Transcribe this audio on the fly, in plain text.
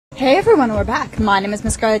Hey everyone, we're back. My name is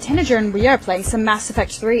MissScarletTanager and we are playing some Mass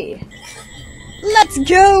Effect 3. Let's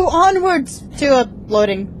go onwards to a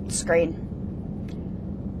loading screen.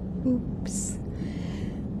 Oops.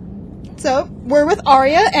 So, we're with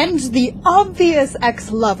Arya and the obvious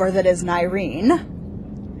ex-lover that is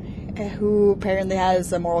Nyreen, who apparently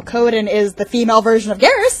has a moral code and is the female version of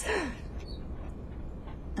Garrus.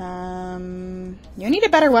 You need a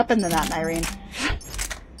better weapon than that, Nyreen.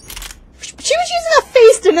 She was using a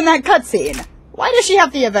face-in in that cutscene. Why does she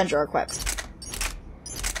have the Avenger equipped?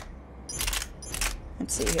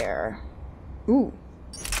 Let's see here. Ooh.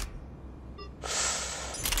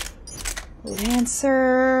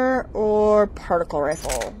 Lancer or particle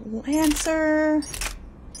rifle? Lancer.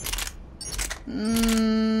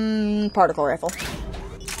 Particle rifle.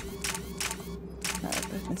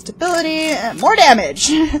 Stability, more damage.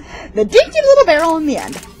 The dinky little barrel in the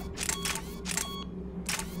end.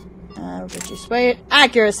 Reduce weight,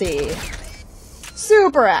 accuracy.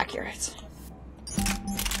 Super accurate.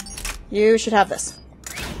 You should have this.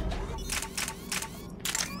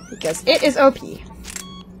 Because it is OP.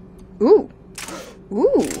 Ooh.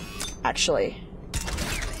 Ooh. Actually.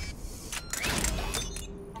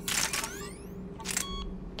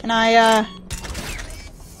 Can I,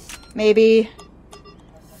 maybe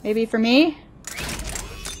for me?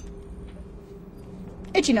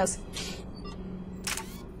 Itchy nose.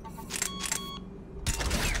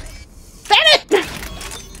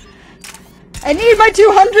 I need my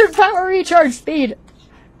 200 power recharge speed.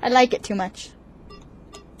 I like it too much.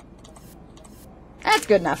 That's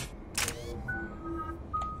good enough.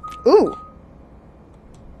 Ooh.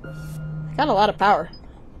 I got a lot of power.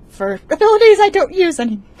 For abilities I don't use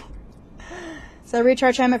anymore. So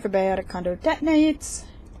recharge helmet for biotic condo detonates.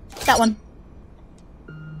 That one.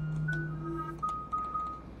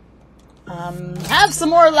 Have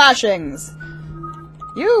some more lashings.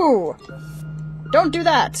 You! Don't do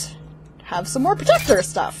that. Have some more protector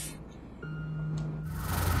stuff.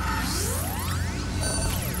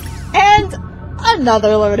 And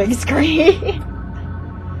another loading screen.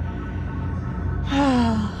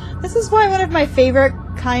 This is why one of my favorite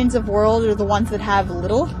kinds of world are the ones that have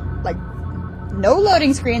little, like, no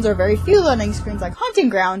loading screens or very few loading screens like Haunting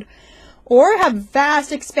Ground, or have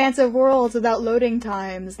vast expansive worlds without loading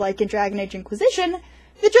times like in Dragon Age Inquisition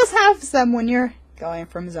that just have some when you're going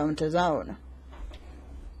from zone to zone.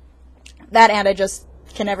 That and I just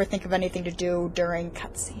can never think of anything to do during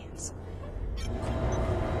cutscenes.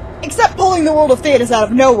 Except pulling the World of Thetis out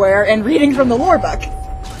of nowhere and reading from the lore book.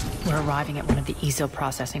 We're arriving at one of the ESO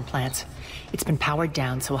processing plants. It's been powered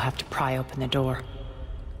down, so we'll have to pry open the door.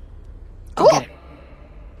 Cool. I'll get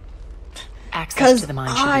it. Access to the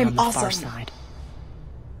mine should be on the awesome. far side.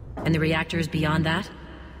 And the reactor is beyond that?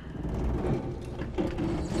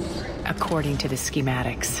 According to the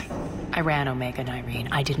schematics. I ran Omega, Nyreen.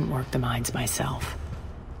 I didn't work the mines myself.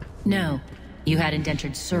 No. You had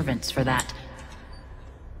indentured servants for that.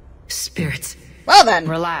 Spirits. Well then.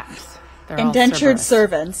 Relax. They're all Indentured Cerberus.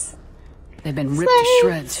 servants. They've been ripped to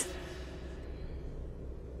shreds.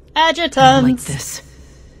 Adjutants. Like this.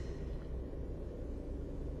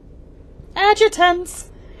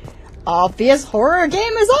 Adjutants. Obvious horror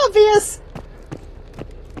game is obvious.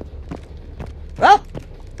 Well,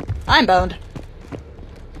 I'm boned.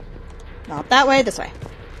 Not that way, this way.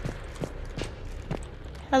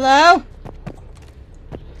 Hello?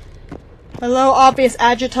 Hello, obvious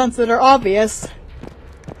adjutants that are obvious.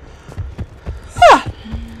 Huh.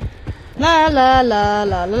 La la la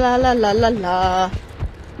la la la la la la.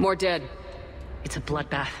 More dead. It's a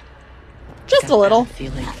bloodbath. Just a little.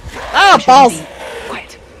 Feeling. Ah, balls!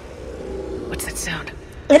 Quiet. What's that sound?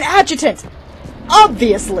 An adjutant!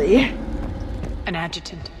 Obviously! An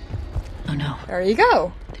adjutant. Oh no. There you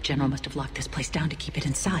go. The general must have locked this place down to keep it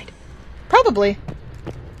inside. Probably.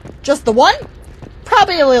 Just the one?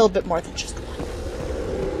 Probably a little bit more than just the one.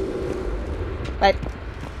 Right.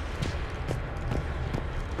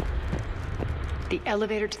 The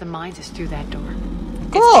elevator to the mines is through that door.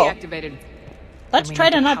 Cool. It's deactivated. Let's And we try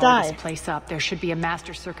need to not power die. This place up. There should be a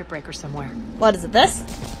master circuit breaker somewhere. What is it, this?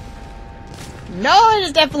 No, it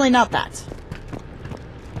is definitely not that.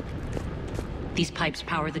 These pipes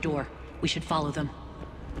power the door. We should follow them.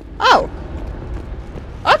 Oh.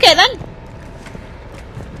 Okay, then.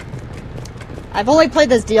 I've only played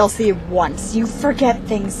this DLC once. You forget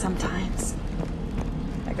things sometimes.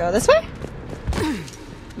 I go this way?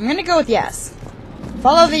 I'm gonna go with yes.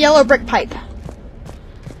 Follow the yellow brick pipe.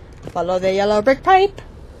 Follow the yellow brick pipe.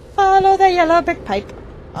 Follow the yellow brick pipe.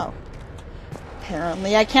 Oh.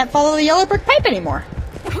 Apparently I can't follow the yellow brick pipe anymore.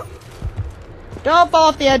 Don't fall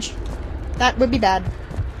off the edge. That would be bad.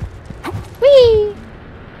 Whee!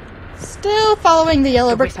 following the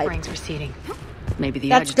yellow The brick pipe. whispering's receding. Maybe the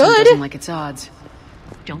That's adjutant good. doesn't like its odds.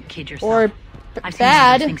 Don't kid yourself. Or I've seen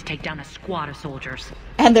bad. those things take down a squad of soldiers.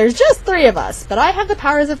 And there's just 3 of us, but I have the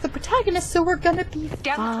powers of the protagonist, so we're gonna be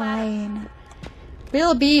fine.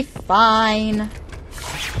 We'll be fine.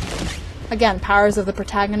 Again, powers of the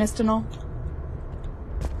protagonist and all.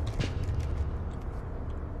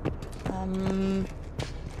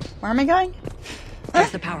 Where am I going?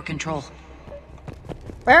 There's the power control.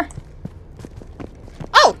 Where?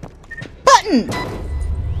 Oh! Button!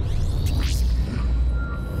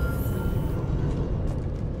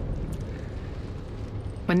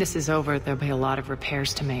 When this is over, there'll be a lot of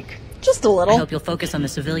repairs to make. Just a I little. hope you'll focus on the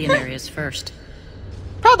civilian areas first.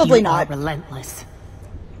 Probably You not. are relentless.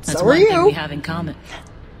 That's So are one thing you. we have in common.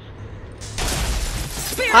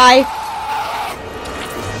 Hi.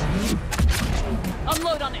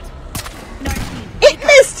 Unload on it. It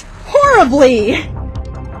missed horribly!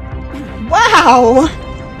 Wow!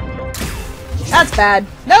 That's bad.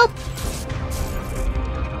 Nope!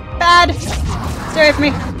 Bad! Stay away from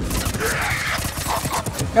me.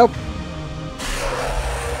 Nope.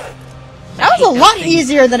 That was a lot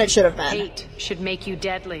easier than it should have been. Hate should make you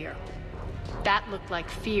deadlier. That looked like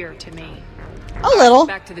fear to me. A little.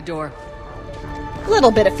 Back to the door.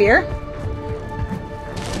 Little bit of fear.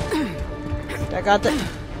 I got the...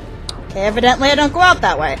 Okay, evidently I don't go out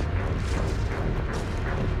that way.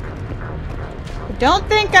 I don't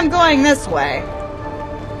think I'm going this way.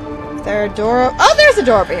 Is there a door? Oh, there's a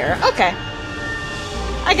door over here. Okay.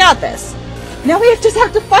 I got this. Now we just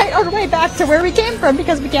have to fight our way back to where we came from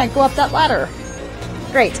because we can't go up that ladder.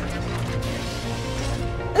 Great.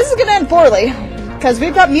 This is gonna end poorly. Because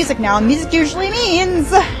we've got music now, and music usually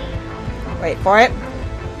means... Wait for it.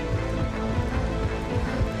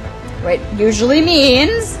 Wait, usually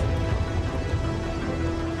means...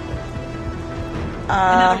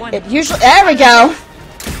 it usually... There we go! I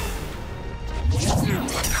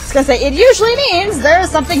was gonna say, it usually means there is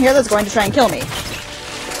something here that's going to try and kill me.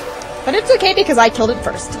 But it's okay because I killed it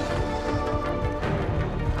first.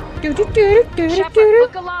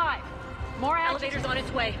 Look alive! More Elevator's on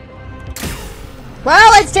its way.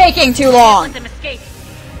 Well, it's taking too long. Let them escape.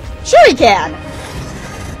 Sure he can.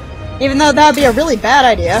 Even though that would be a really bad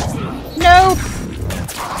idea. No.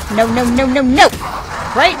 No, no, no, no, no.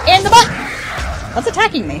 Right in the butt. What's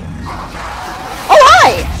attacking me? Oh,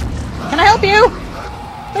 hi! Can I help you?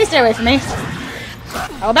 Please stay away from me.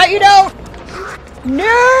 How about you don't? No!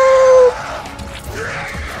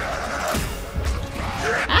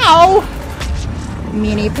 Ow!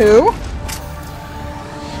 Meanie poo.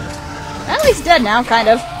 At least dead now, kind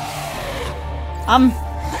of.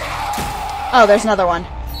 Oh, there's another one.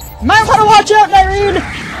 You might want to watch out, Irene!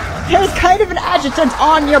 There's kind of an adjutant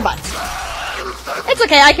on your butt. It's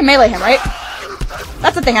okay, I can melee him, right?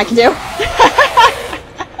 That's the thing I can do.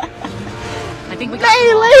 I think we got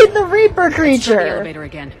Melee the Reaper Start the creature! elevator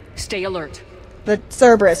again. Stay alert. The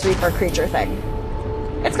Cerberus Reaper creature thing.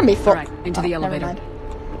 It's gonna be full. Alright, into the never elevator. mind.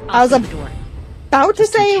 I'll I was see the door. about to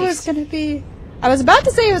say in it was case. gonna be... I was about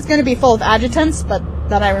to say it was gonna be full of adjutants, but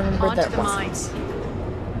then I remembered On that to it the wasn't. mines.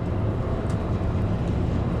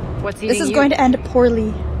 What's This eating is you? going to end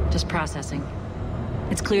poorly. Just processing.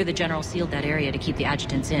 It's clear the general sealed that area to keep the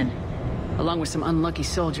adjutants in. Along with some unlucky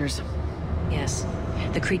soldiers. Yes.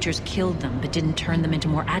 The creatures killed them, but didn't turn them into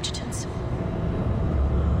more adjutants.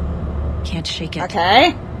 Can't shake it.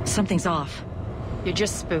 Okay. Something's off. You're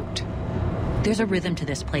just spooked. There's a rhythm to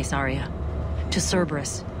this place, Arya. To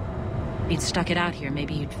Cerberus. If you'd stuck it out here,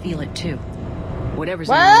 maybe you'd feel it too. Whatever's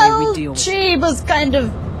in our way, Well, we deal with. she was kind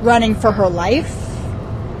of running for her life.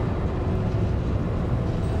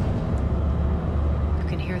 You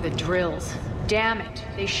can hear the drills. Damn it.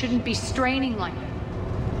 They shouldn't be straining like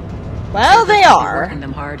that. Well, they We're are. working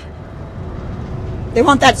them hard. They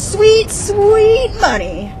want that sweet, sweet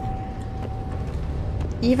money.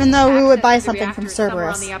 Even though we would buy Access to the something from reactor is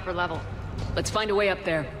somewhere Cerberus. on the upper level. Let's find a way up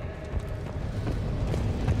there.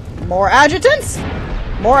 More adjutants?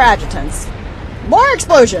 More adjutants. More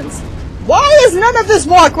explosions. Why does none of this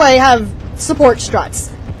walkway have support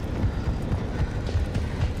struts?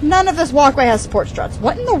 None of this walkway has support struts.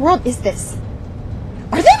 What in the world is this?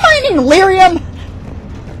 Are they mining lyrium?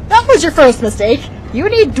 That was your first mistake. You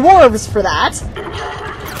need dwarves for that.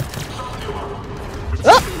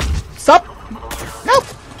 Oh, sup? Nope.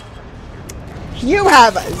 You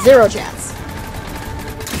have 0 chance.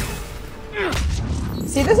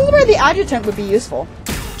 See, this is where the adjutant would be useful.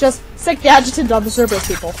 Just stick the adjutant on the Cerberus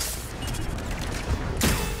people.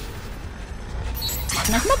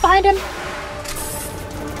 Can I come up behind him?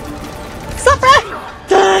 Sup, bruh?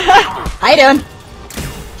 How you doing?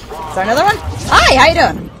 Is there another one? Hi, how you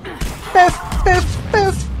doing? Poof. Poof,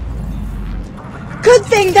 poof. Good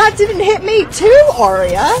thing that didn't hit me too,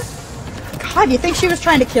 Arya. God, you think she was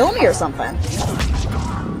trying to kill me or something?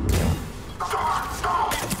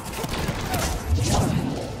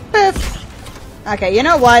 Poof. Okay, you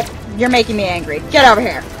know what? You're making me angry. Get over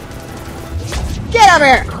here. Get over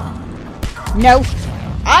here. No.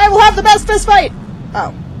 I will have the best fist fight.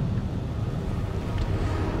 Oh.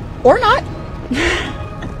 Or not.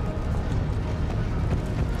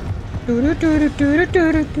 We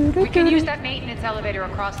can use that maintenance elevator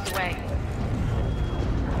across the way.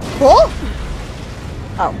 Cool.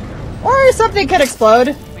 Oh. Or something could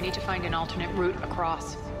explode. We need to find an alternate route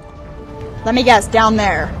across. Let me guess, down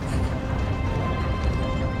there.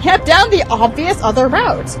 Yep, down the obvious other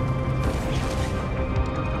route.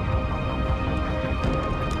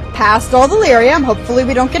 Past all the lyrium. Hopefully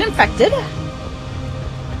we don't get infected.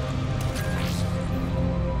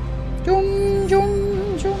 Jum,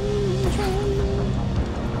 jum, jum, jum.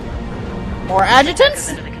 More adjutants?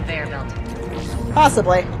 Under the conveyor belt.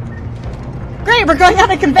 Possibly. Great, we're going on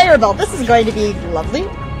a conveyor belt. This is going to be lovely.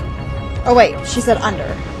 Oh wait, she said under.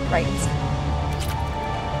 Right.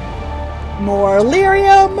 More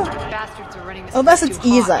lyrium. Bastards are running this Unless place it's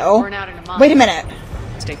too hot. Ezo. Burn out in a month. Wait a minute.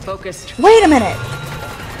 Stay focused. Wait a minute.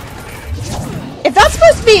 If that's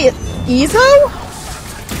supposed to be Ezo?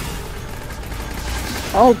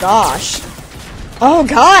 Oh gosh. Oh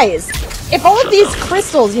guys. If all of these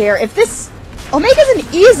crystals here, if this... Omega's an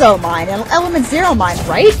Ezo mine, an Element Zero mine,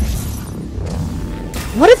 right?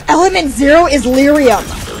 What if Element Zero is lyrium?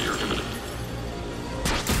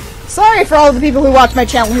 Sorry for all of the people who watch my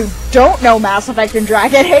channel who don't know Mass Effect and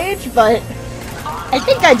Dragon Age, but I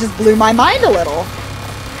think I just blew my mind a little.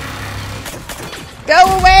 Go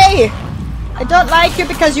away! I don't like you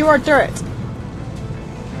because you are dirt.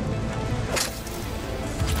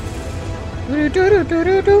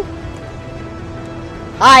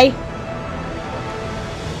 Hi.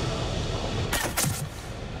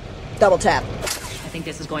 Double tap. I think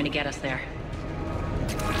this is going to get us there.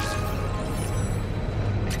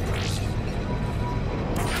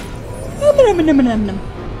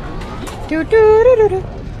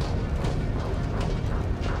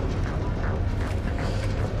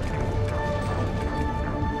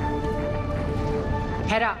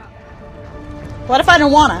 Head up. What if I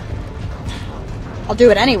don't wanna? I'll do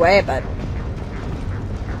it anyway, but...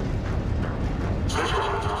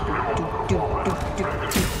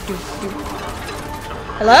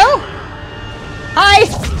 Hello? Hi!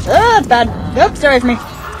 That's bad. Nope, stay away from me.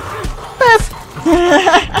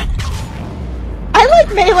 I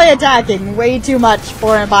like melee attacking way too much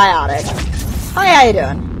for a biotic. Hi, how you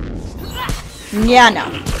doing? Yeah, no.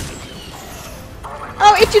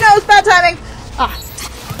 Oh, itchy nose, bad timing! Ah.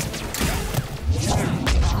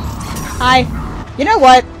 Hi. You know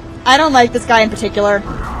what? I don't like this guy in particular.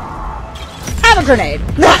 Have a grenade.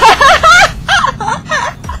 He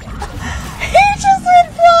just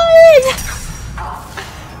went flying!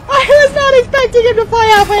 I was not expecting him to fly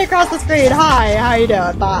halfway across the screen. Hi, how you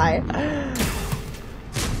doing? Bye.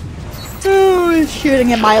 Ooh, he's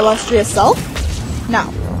shooting at my illustrious self?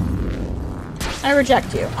 No. I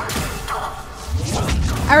reject you.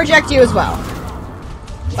 I reject you as well.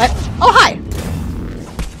 What? Oh, hi!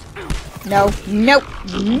 No. Nope.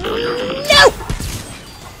 Nope!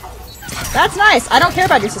 That's nice. I don't care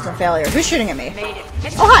about your system failure. Who's shooting at me?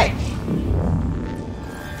 Oh, hi!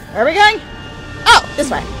 Where are we going? Oh, this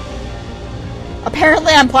way.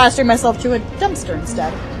 Apparently I'm plastering myself to a dumpster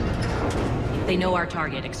instead. They know our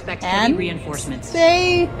target. Expect And heavy reinforcements.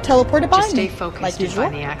 they teleported by Just me, stay focused like and usual.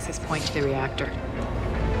 find the access point to the reactor.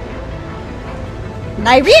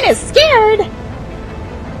 Irene is scared!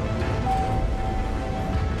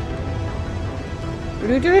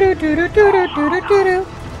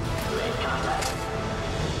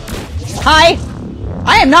 Hi!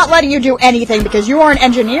 I am not letting you do anything because you are an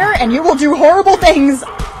engineer and you will do horrible things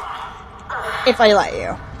if I let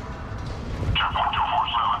you.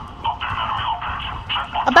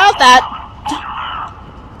 About that.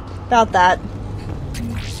 About that.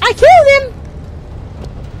 I killed him!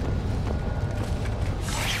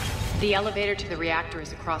 The elevator to the reactor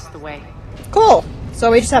is across the way. Cool. So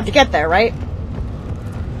we just have to get there, right?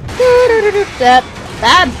 Bad.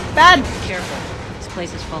 Careful. This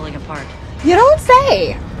place is falling apart. You don't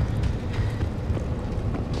say.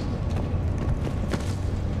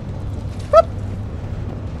 Whoop.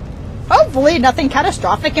 Hopefully nothing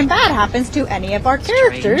catastrophic and bad happens to any of our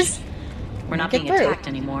characters. We're not Get being through. attacked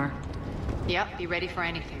anymore. Yep, be ready for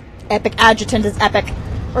anything. Epic adjutant is epic.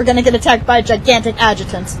 We're gonna get attacked by a gigantic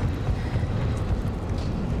adjutant.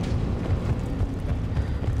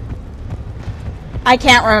 I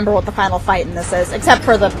can't remember what the final fight in this is, except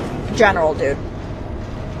for the general dude.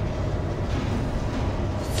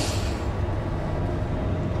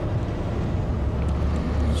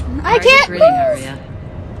 I can't Why are you grinning, move. Arya?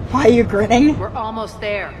 Why are you grinning? We're almost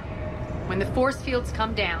there. When the force fields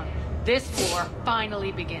come down, this war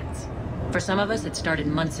finally begins. For some of us, it started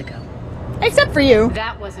months ago. Except for you.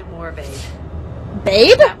 That wasn't war, babe.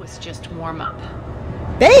 Babe? That was just warm-up.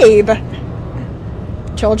 Babe!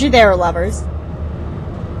 Told you they were lovers.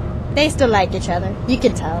 They still like each other. You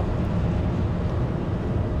can tell.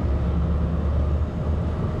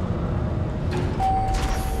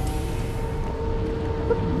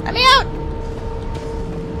 Let me out!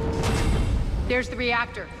 There's the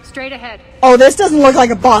reactor. Straight ahead. Oh, this doesn't look like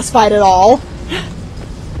a boss fight at all.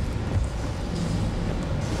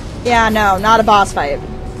 Yeah, no, not a boss fight.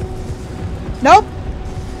 Nope.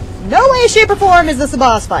 No way, shape, or form is this a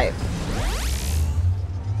boss fight.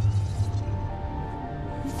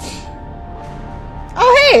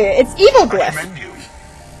 Oh, hey, it's Evil I Glyph. commend you.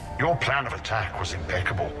 Your plan of attack was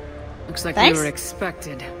impeccable. Looks like Thanks. we were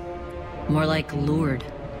expected. More like lured.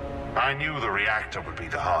 I knew the reactor would be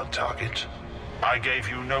the hard target. I gave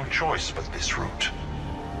you no choice but this route.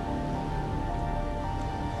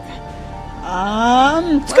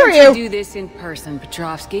 Why Screw don't you. do this in person,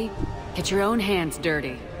 Petrovsky? Get your own hands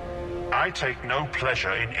dirty. I take no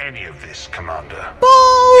pleasure in any of this, Commander. You're the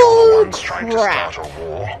Bull ones trying to crap. start a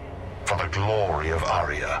war for the glory of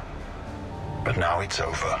Arya. But now it's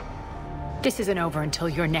over. This isn't over until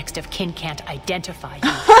your next of kin can't identify you.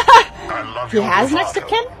 I love He your has next of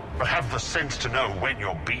bravado, kin? but have the sense to know when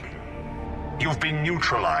you're beaten. You've been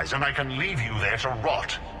neutralized, and I can leave you there to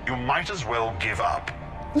rot. You might as well give up.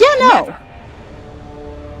 Yeah, no.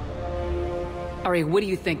 Ari, what are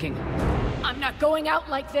you thinking? I'm not going out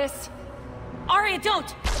like this. Arya, don't!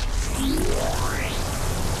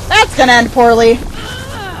 That's gonna end poorly.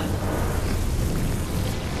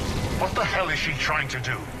 What the hell is she trying to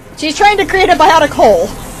do? She's trying to create a biotic hole.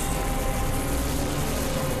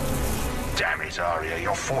 Damn it, Arya,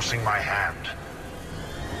 you're forcing my hand.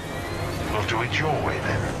 We'll do it your way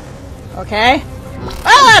then. Okay.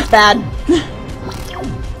 Well, that's bad.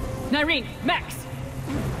 Nyreen, Max!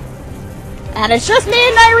 And it's just me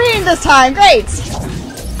and Nyreen this time. Great.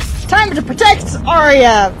 Time to protect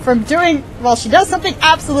Arya from doing... Well, she does something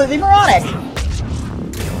absolutely moronic.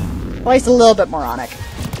 At least a little bit moronic.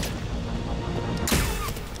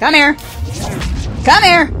 Come here. Come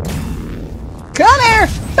here. Come here.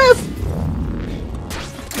 Poof.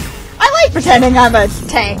 I like pretending I'm a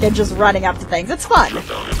tank and just running up to things. It's fun.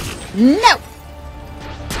 No.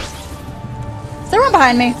 Is there one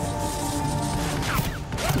behind me?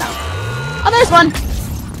 No. Oh, there's one.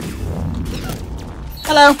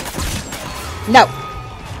 Hello. No.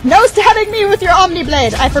 No stabbing me with your Omni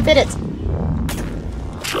Blade. I forbid it.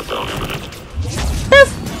 Poof.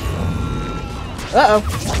 Uh-oh.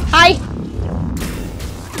 Hi.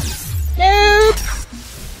 Nope.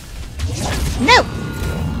 No.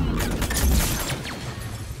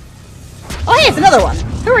 Oh, hey, it's another one.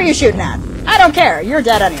 Who are you shooting at? I don't care. You're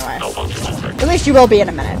dead anyway. At least you will be in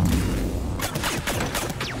a minute.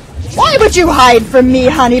 Why would you hide from me,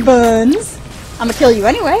 honey buns? I'm gonna kill you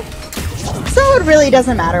anyway. So it really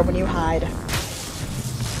doesn't matter when you hide.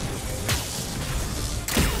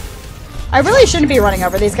 I really shouldn't be running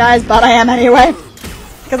over these guys, but I am anyway.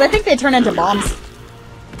 Because I think they turn into bombs.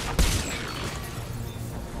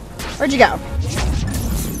 Where'd you go?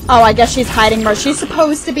 Oh, I guess she's hiding where she's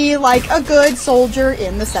supposed to be, like a good soldier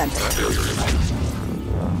in the center.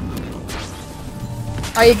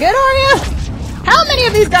 Are you good, Arya? How many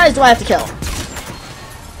of these guys do I have to kill?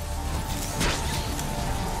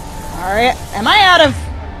 Alright, am I out of...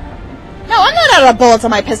 No, I'm not out of bullets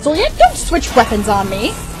on my pistol yet. Don't switch weapons on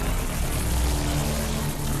me.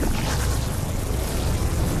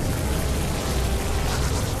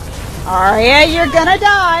 Arya, you're gonna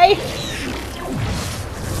die.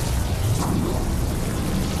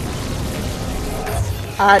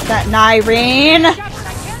 Nyreen.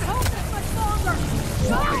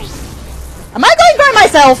 Am I going by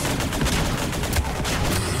myself?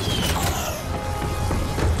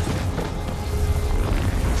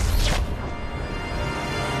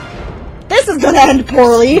 This is gonna end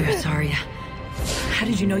poorly. Yes, Arya. How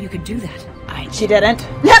did you know you could do that? She didn't.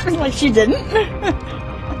 Yep, like she didn't.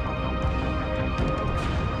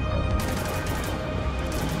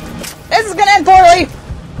 This is gonna end poorly.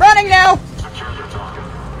 Running now.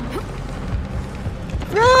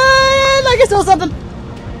 Run! I can steal something.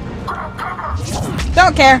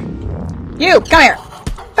 Don't care. You, come here.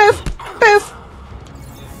 Poof, poof.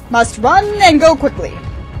 Must run and go quickly.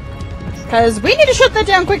 Because we need to shut that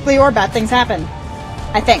down quickly or bad things happen.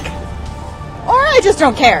 I think. Or I just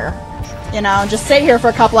don't care. You know, just sit here for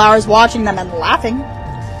a couple hours watching them and laughing.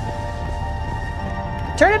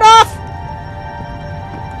 Turn it off!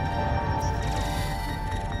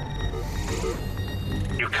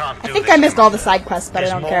 You can't do I think this, I missed all the Commander. side quests, but I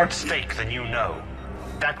There's don't more care. at stake than you know.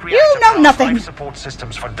 That You reactor know powers nothing. 5 support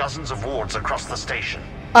systems for dozens of wards across the station.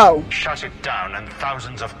 Oh. Shut it down and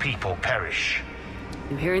thousands of people perish.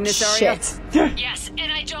 You hearing this, Arya? Shit. Yes,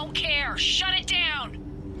 and I don't care. Shut it down.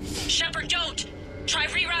 Shepard, don't. Try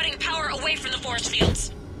rerouting power away from the force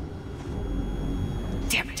fields.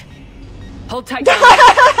 Damn it. Hold tight, John.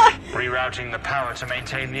 Rerouting the power to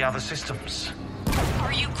maintain the other systems.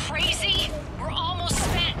 Are you crazy? We're almost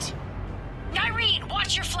spent. Nyreen,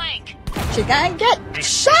 watch your flank. She gonna get This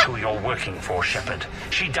is shot! who you're working for, Shepard.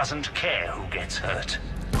 She doesn't care who gets hurt.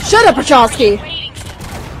 Shut up, Wachowski! Waiting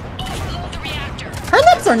for. Overload the reactor. Her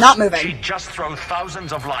lips are not moving. She'd just throw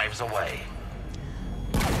thousands of lives away.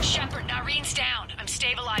 Shepard, Nyreen's down. I'm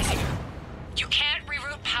stabilizing her. You can't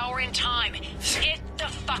reroute power in time. Hit the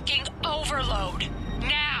fucking overload.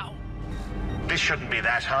 Now. This shouldn't be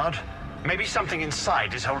that hard. Maybe something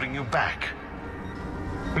inside is holding you back.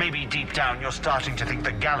 Maybe deep down you're starting to think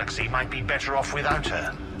the galaxy might be better off without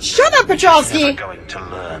her. Shut up, She's never Wachowski! going to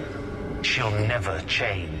learn. She'll never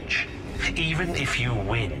change. Even if you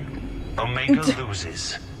win, Omega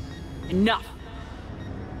loses. Enough.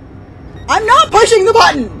 I'm not pushing the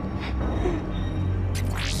button!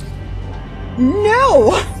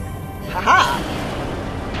 No! Haha.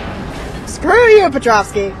 Screw you,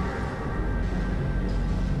 Petrovsky.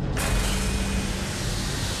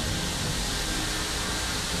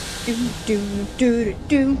 Do do do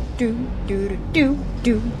do do do do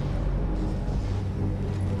do.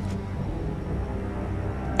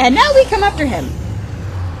 And now we come after him.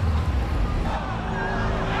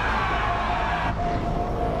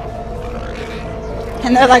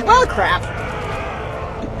 And they're like, well, crap.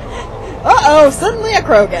 Uh-oh, suddenly a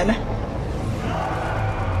Krogan.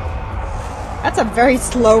 That's a very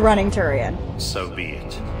slow-running Turian. So be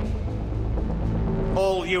it.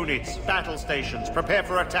 All units, battle stations, prepare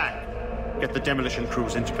for attack. Get the demolition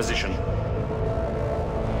crews into position.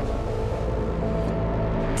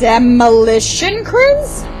 Demolition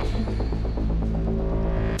crews?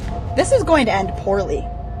 This is going to end poorly.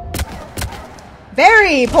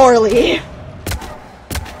 Very poorly.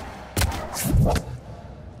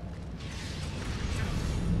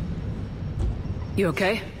 You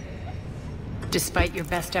okay? Despite your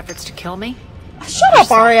best efforts to kill me, Shut your up,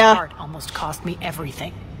 soft Arya. heart almost cost me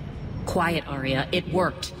everything. Quiet, Arya. It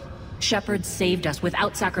worked. Shepard saved us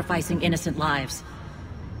without sacrificing innocent lives.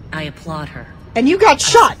 I applaud her. And you got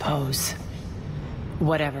shot. Suppose.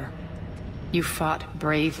 Whatever. You fought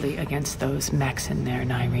bravely against those mechs in there,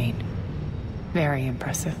 Nyreen. Very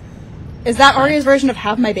impressive. Is that Arya's version of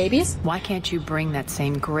have my babies? Why can't you bring that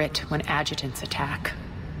same grit when adjutants attack?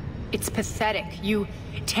 It's pathetic. You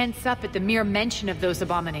tense up at the mere mention of those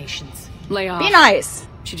abominations. Lay off. Be nice.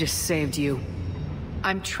 She just saved you.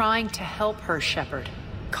 I'm trying to help her, Shepard.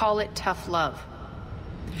 Call it tough love.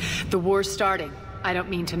 The war's starting. I don't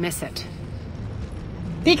mean to miss it.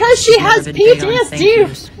 Because she has Never been big on thank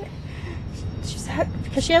yous. PTSD.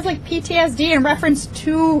 Because she has like PTSD in reference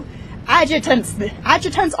to adjutants. The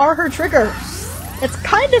adjutants are her trigger. It's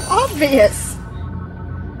kind of obvious.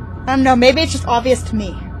 I don't know, maybe it's just obvious to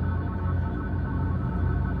me.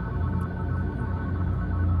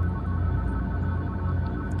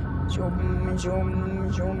 Zoom,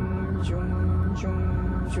 zoom, zoom, zoom, zoom,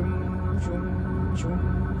 zoom, zoom, zoom, zoom,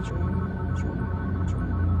 zoom, zoom.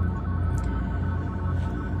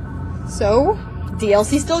 So,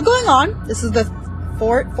 DLC still going on. This is the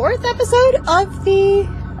fourth episode of the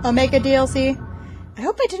Omega DLC. I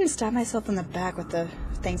hope I didn't stab myself in the back with the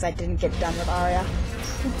things I didn't get done with Arya.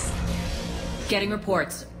 Oops. Getting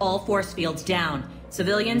reports. All force fields down.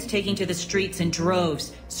 Civilians taking to the streets in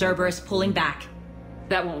droves. Cerberus pulling back.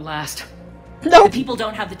 That won't last. The Nope. people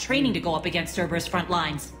don't have the training to go up against Cerberus front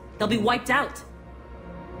lines. They'll be wiped out.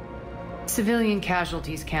 Civilian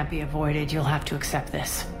casualties can't be avoided. You'll have to accept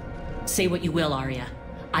this. Say what you will, Arya.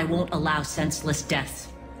 I won't allow senseless deaths.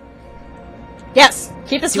 Yes,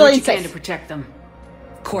 keep the Do what you civilians can to safe. protect them.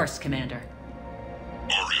 Of course, Commander.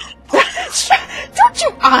 Don't you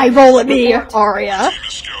eye roll at me, Arya. Team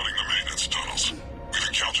is scouting the maintenance tunnels. We've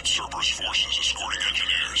encountered Cerberus forces escorting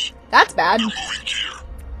engineers. That's bad. They're moving gear.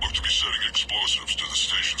 Look to be setting explosives to the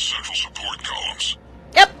station's central support columns.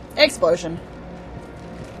 Yep, explosion.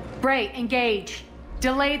 Bray, engage.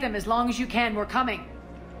 Delay them as long as you can. We're coming.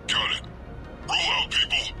 Got it. Roll out,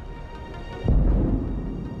 people.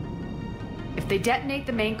 If they detonate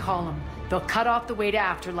the main column, They'll cut off the way to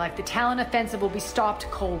Afterlife. The Talon offensive will be stopped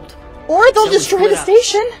cold. Or they'll destroy the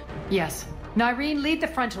station. Yes. Nyreen, lead the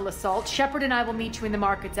frontal assault. Shepard and I will meet you in the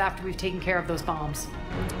markets after we've taken care of those bombs.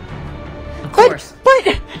 Of course.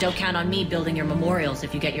 But... Don't count on me building your memorials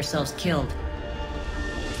if you get yourselves killed.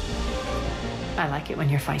 I like it when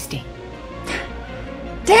you're feisty.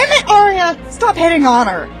 Damn it, Arya! Stop hitting on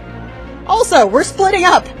her. Also, we're splitting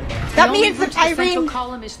up. That means that The central Irene...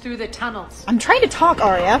 column is through the tunnels. I'm trying to talk,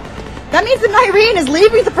 Arya. That means that Irene is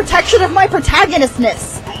leaving the protection of my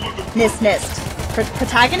protagonistness. Protagonistness?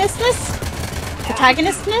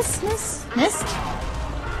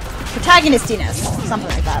 Protagonistiness. Something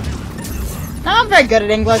like that. No, I'm very good at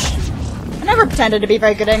English. I never pretended to be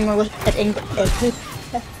very good at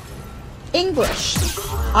English.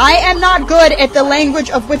 I am not good at the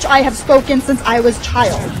language of which I have spoken since I was a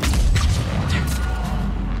child.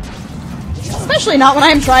 Especially not when I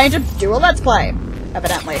am trying to do a Let's Play,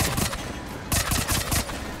 evidently.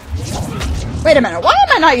 Wait a minute, why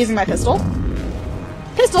am I not using my pistol?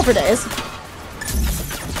 Pistol for days.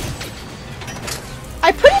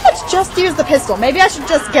 I pretty much just use the pistol. Maybe I should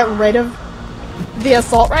just get rid of the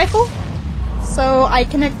assault rifle so I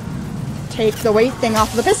can take the weight thing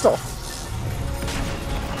off of the pistol.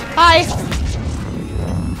 Hi!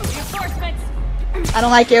 I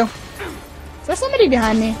don't like you. Is there somebody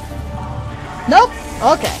behind me? Nope.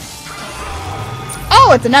 Okay.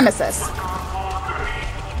 Oh, it's a nemesis.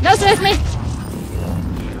 No, stay with me.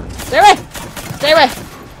 Stay away. Stay away.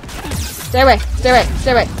 Stay away. Stay away.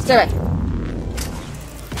 Stay away. Stay away.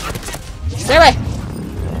 Stay away.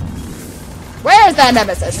 Where is that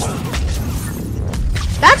nemesis?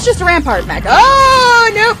 That's just a rampart mech.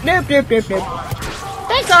 Oh, nope, nope, nope, nope, nope.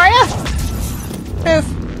 Thanks, Arya. Poof.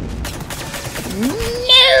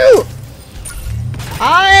 No!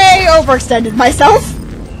 I overextended myself.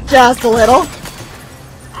 Just a little.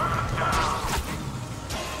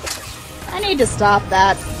 I need to stop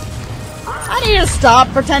that. I need to stop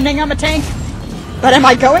pretending I'm a tank. But am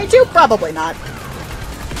I going to? Probably not.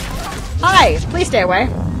 Hi, please stay away.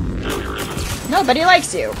 Nobody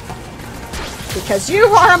likes you. Because you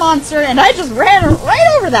are a monster and I just ran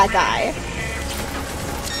right over that guy.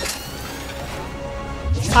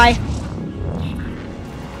 Hi.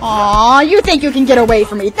 Aw, you think you can get away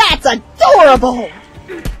from me? That's adorable!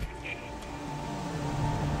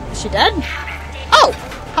 Is she dead? Oh!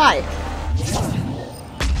 Hi.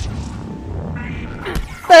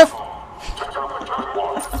 Boof.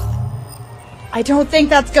 I don't think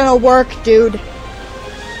that's gonna work, dude.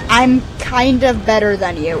 I'm kind of better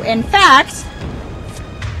than you. In fact,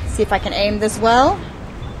 see if I can aim this well.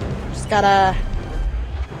 Just gotta...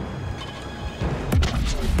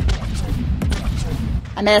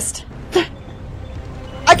 I missed.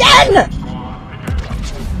 Again!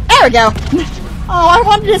 There we go. Oh, I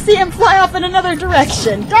wanted to see him fly off in another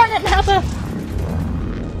direction. Darn it, Nappa.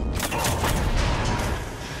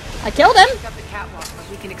 I killed him. Up the catwalk, but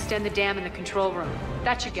we can extend the dam in the control room.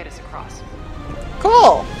 That should get us across.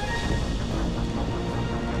 Cool.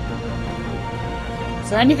 Is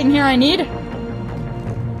there anything here I need?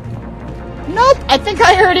 Nope. I think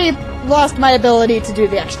I already lost my ability to do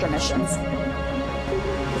the extra missions.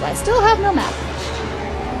 I still have no map.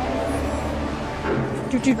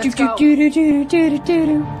 Where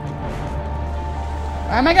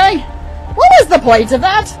am I going? What was the point of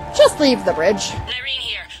that? Just leave the bridge. Nyreen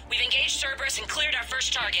here. We've engaged Cerberus and cleared our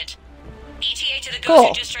first target. ETA to the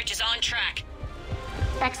Gozer district is on track.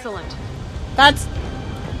 Excellent. That's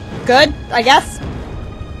good, I guess.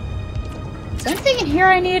 Is there anything in here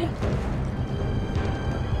I need?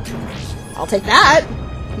 I'll take that.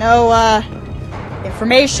 No,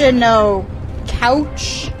 information, no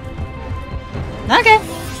couch. Okay.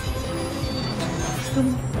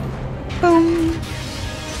 Boom. Boom.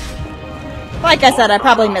 Like I said, I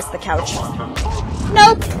probably missed the couch.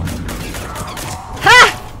 Nope. Ha!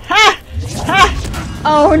 Ha! Ha!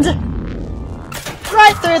 Owned.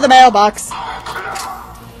 Right through the mailbox.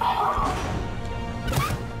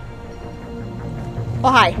 Oh,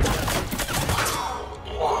 hi.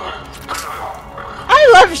 I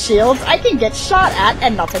love shields. I can get shot at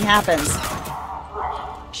and nothing happens.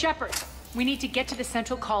 Shepard, we need to get to the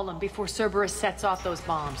central column before Cerberus sets off those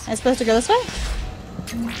bombs. Am I supposed to go this way?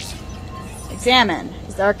 Examine.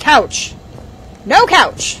 Is there a couch? No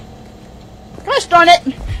couch! Gosh darn it!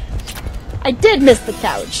 I did miss the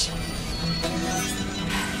couch.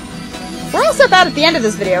 We're also about at the end of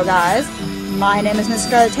this video, guys. My name is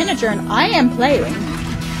MissScarletTanager, and I am playing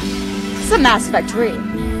some Mass Effect 3.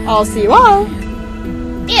 I'll see you all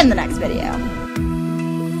in the next video.